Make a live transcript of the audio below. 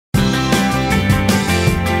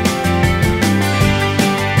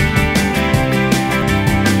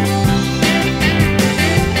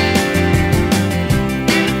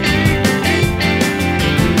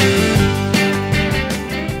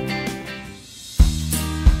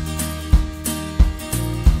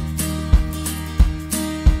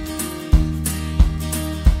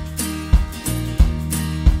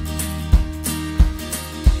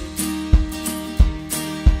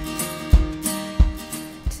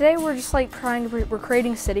Today we're just like we're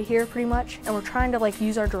creating a city here pretty much, and we're trying to like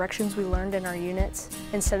use our directions we learned in our units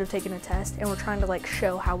instead of taking a test, and we're trying to like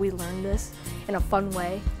show how we learned this in a fun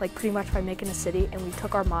way, like pretty much by making a city. And we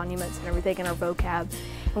took our monuments and everything in our vocab,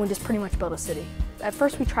 and we just pretty much built a city. At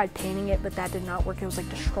first we tried painting it, but that did not work. It was like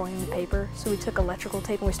destroying the paper. So we took electrical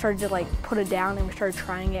tape and we started to like put it down, and we started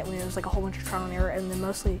trying it, and it was like a whole bunch of trial and error, and then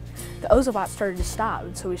mostly the Ozobots started to stop,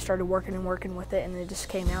 and so we started working with it, and it just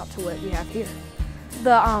came out to what we have here.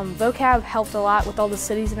 The vocab helped a lot with all the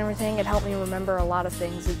cities and everything. It helped me remember a lot of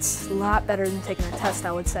things. It's a lot better than taking a test,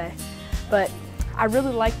 I would say. But I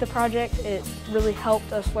really liked the project. It really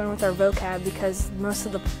helped us learn with our vocab, because most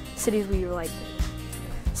of the cities we were like,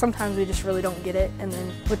 sometimes we just really don't get it. And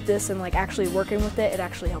then with this and like actually working with it, it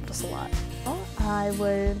actually helped us a lot. I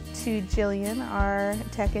went to Jillian, our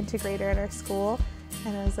tech integrator at our school,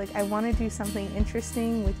 and I was like, I want to do something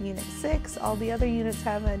interesting with Unit 6. All the other units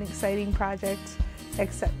have an exciting project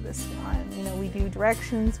except this one. You know, we do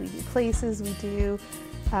directions, we do places, we do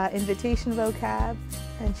invitation vocab,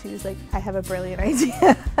 and she was like, I have a brilliant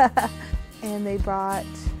idea. And they brought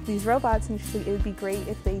these robots, and she's like, it would be great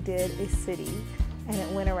if they did a city, and it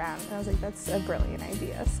went around. And I was like, that's a brilliant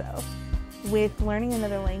idea. So with learning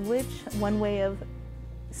another language, one way of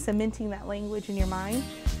cementing that language in your mind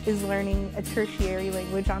is learning a tertiary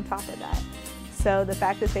language on top of that. So the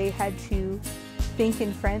fact that they had to think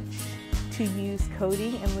in French to use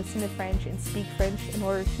coding and listen to French and speak French in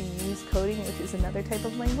order to use coding, which is another type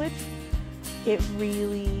of language, it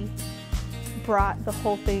really brought the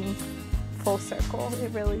whole thing full circle.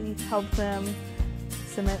 It really helped them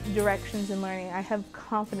cement directions in learning. I have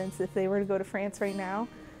confidence if they were to go to France right now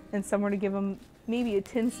and someone to give them maybe a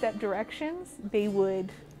 10-step directions, they would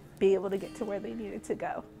be able to get to where they needed to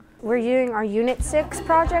go. We're doing our Unit 6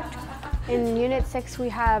 project. In Unit 6 we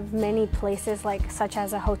have many places such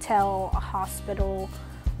as a hotel, a hospital.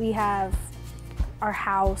 We have our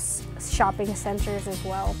house, shopping centers as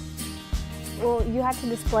well. Well, you have to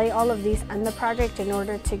display all of these in the project in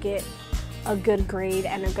order to get a good grade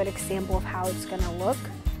and a good example of how it's going to look.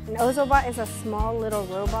 An Ozobot is a small little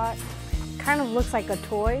robot. Kind of looks like a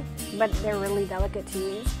toy, but they're really delicate to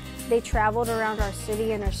use. They traveled around our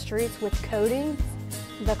city and our streets with coding.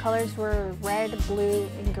 The colors were red, blue,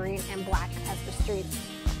 and green, and black as the streets.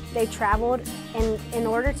 They traveled, and in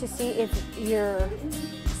order to see if your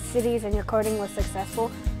cities and your coding was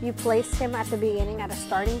successful, you placed him at the beginning at a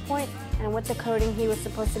starting point, and with the coding he was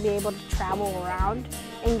supposed to be able to travel around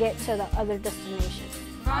and get to the other destination.